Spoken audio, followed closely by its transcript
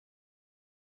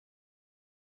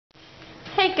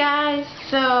Hey guys,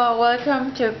 so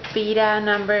welcome to VEDA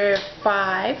number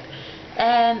 5,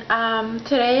 and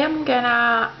today I'm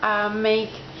gonna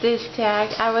make this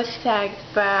tag. I was tagged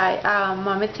by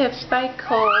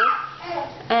MommytipsbyCole,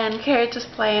 and Carrie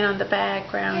just playing on the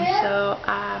background, so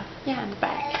yeah, in the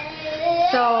back.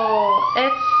 So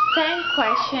it's 10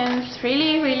 questions,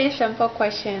 really simple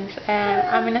questions, and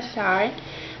I'm gonna start.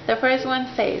 The first one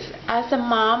says, as a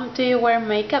mom, do you wear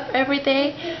makeup every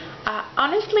day?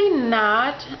 Honestly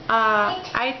not.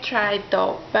 I tried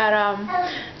though, but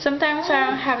sometimes I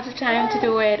don't have the time to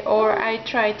do it, or I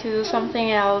try to do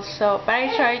something else. So, but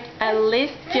I tried at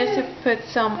least just to put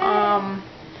some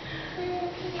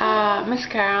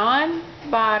mascara on,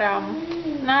 but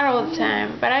not all the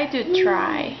time. But I do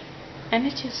try, and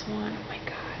it's just one. Oh my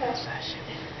God, Sasha.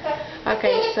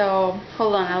 Okay, so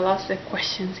hold on, I lost the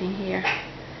questions in here.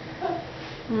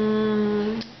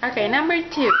 Okay, number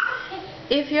 2.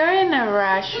 If you're in a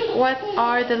rush, what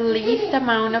are the least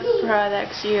amount of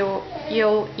products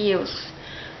you'll use?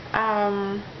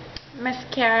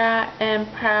 Mascara and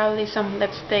probably some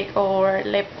lipstick or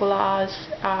lip gloss,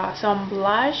 some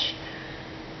blush.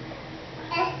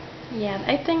 Yeah,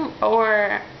 I think,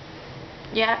 or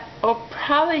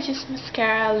probably just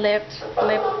mascara, lip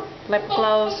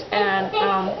gloss, and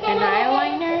an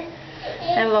eyeliner.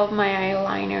 I love my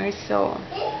eyeliner, so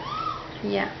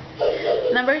yeah.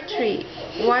 Number 3.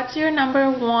 What's your number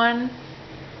one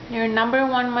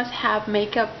must-have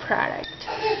makeup product?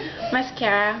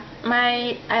 Mascara.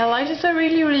 My eyelashes are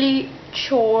really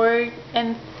short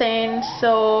and thin,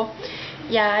 so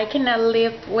yeah, I cannot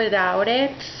live without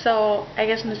it. So I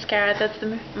guess mascara. That's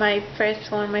my first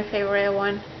one, my favorite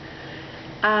one.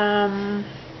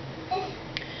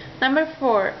 Number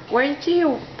 4. Where do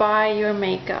you buy your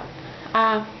makeup?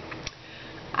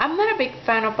 I'm not a big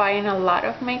fan of buying a lot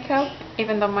of makeup,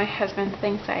 even though my husband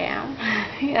thinks I am.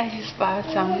 I just bought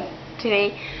some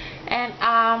today, and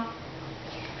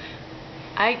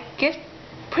I guess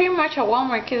pretty much at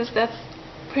Walmart, because that's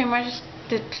pretty much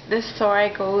the store I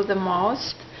go the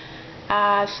most.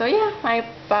 So yeah, I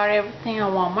bought everything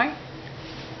at Walmart.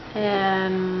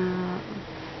 And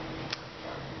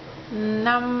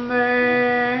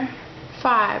number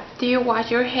 5. Do you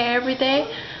wash your hair every day?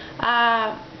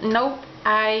 Nope.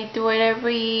 I do it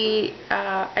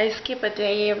I skip a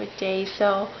day every day,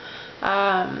 so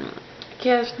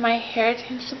because my hair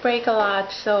tends to break a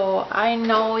lot, so I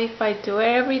know if I do it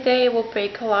every day it will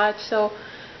break a lot, so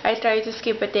I try to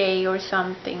skip a day or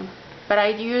something. But I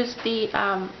use the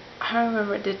I don't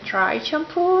remember, the dry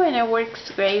shampoo, and it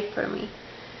works great for me.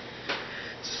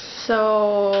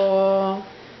 So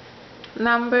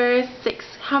number 6.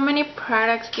 How many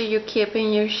products do you keep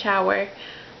in your shower?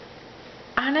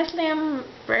 Honestly, I'm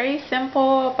very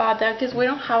simple about that, because we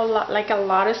don't have a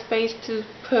lot of space to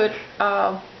put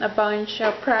a bunch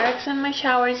of products in my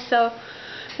shower, so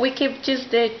we keep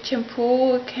just the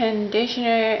shampoo,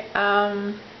 conditioner,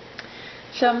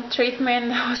 some treatment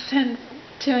that was sent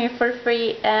to me for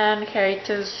free, and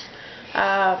Caritas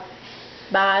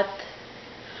bath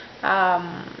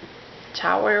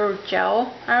shower or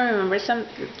gel. I don't remember, some,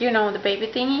 the baby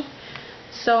thingy.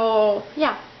 So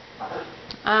yeah.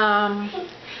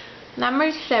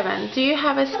 Number 7. Do you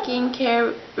have a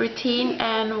skincare routine,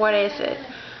 and what is it?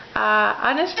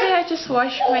 Honestly, I just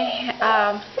wash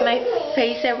my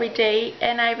face every day,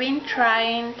 and I've been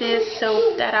trying this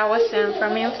soap that I was sent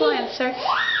from influencer,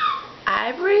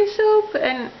 ivory soap,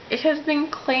 and it has been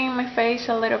cleaning my face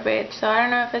a little bit. So I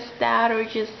don't know if it's that, or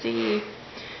just the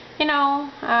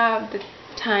the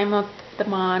time of the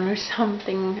month or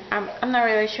something. I'm not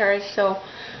really sure. So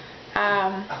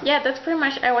yeah, that's pretty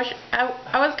much. I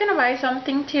was gonna buy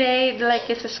something today, like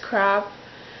it's a scrub,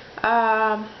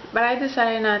 but I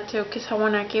decided not to, because I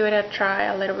wanna give it a try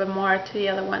a little bit more to the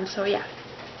other one. So yeah.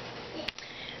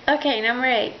 Okay, number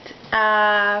 8.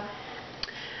 I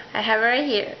have it right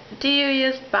here. Do you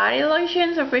use body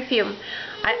lotions or perfume?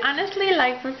 I honestly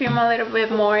like perfume a little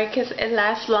bit more, because it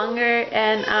lasts longer,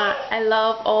 and I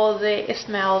love all the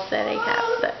smells that they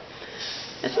have.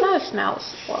 It's not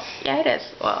smells. Well, yeah, it is.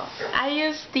 Well, I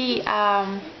use the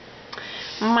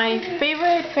my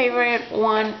favorite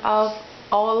one of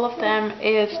all of them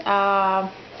is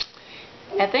I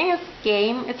think it's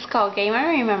Game. It's called Game. I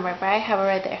don't remember, but I have it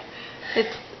right there.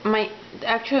 It's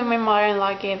actually my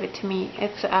mother-in-law gave it to me.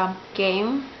 It's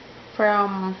Game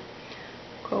from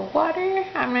Cold Water.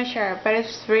 I'm not sure, but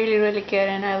it's really good,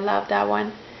 and I love that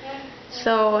one.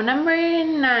 So number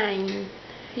 9.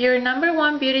 Your number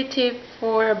 1 beauty tip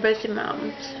for busy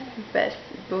moms.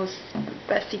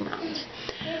 Busy moms.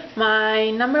 My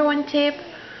number 1 tip,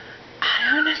 I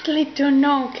honestly don't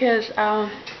know, because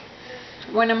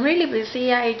when I'm really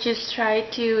busy, I just try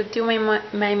to do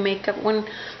my makeup when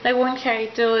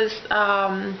I do is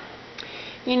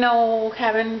you know,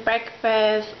 having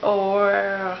breakfast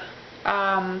or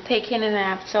taking a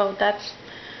nap. So that's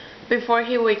before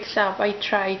he wakes up. I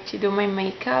try to do my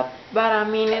makeup, but I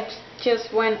mean it's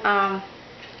just when I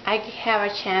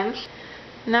have a chance.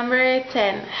 Number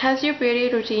 10. Has your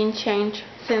beauty routine changed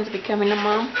since becoming a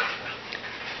mom?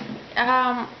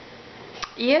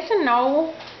 Yes and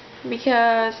no,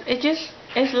 because it just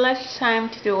is less time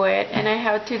to do it, and I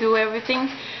have to do everything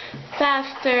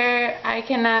faster. I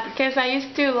cannot, because I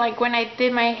used to, like when I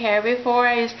did my hair before,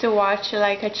 I used to watch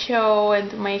like a show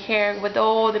and do my hair with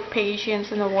all the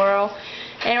patience in the world,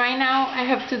 and right now I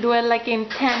have to do it like in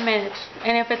 10 minutes,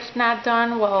 and if it's not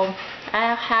done, well,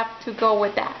 I have to go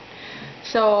with that.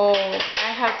 So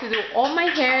I have to do all my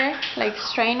hair, like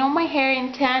straighten all my hair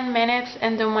in 10 minutes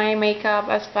and do my makeup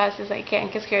as fast as I can,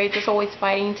 because Gary is always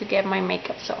fighting to get my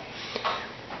makeup. So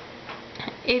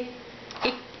it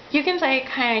you can say it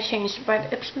kind of changed,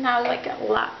 but it's not like a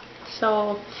lot.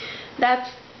 So that's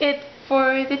it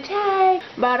for the tag.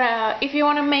 But if you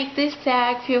want to make this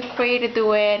tag, feel free to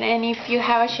do it, and if you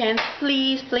have a chance,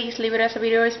 please leave it as a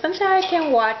video response so I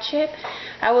can watch it.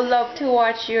 I would love to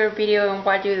watch your video and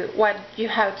what you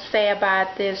have to say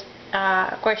about this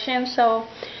question. So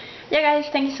yeah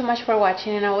guys, thank you so much for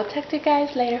watching, and I will talk to you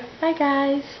guys later. Bye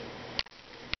guys.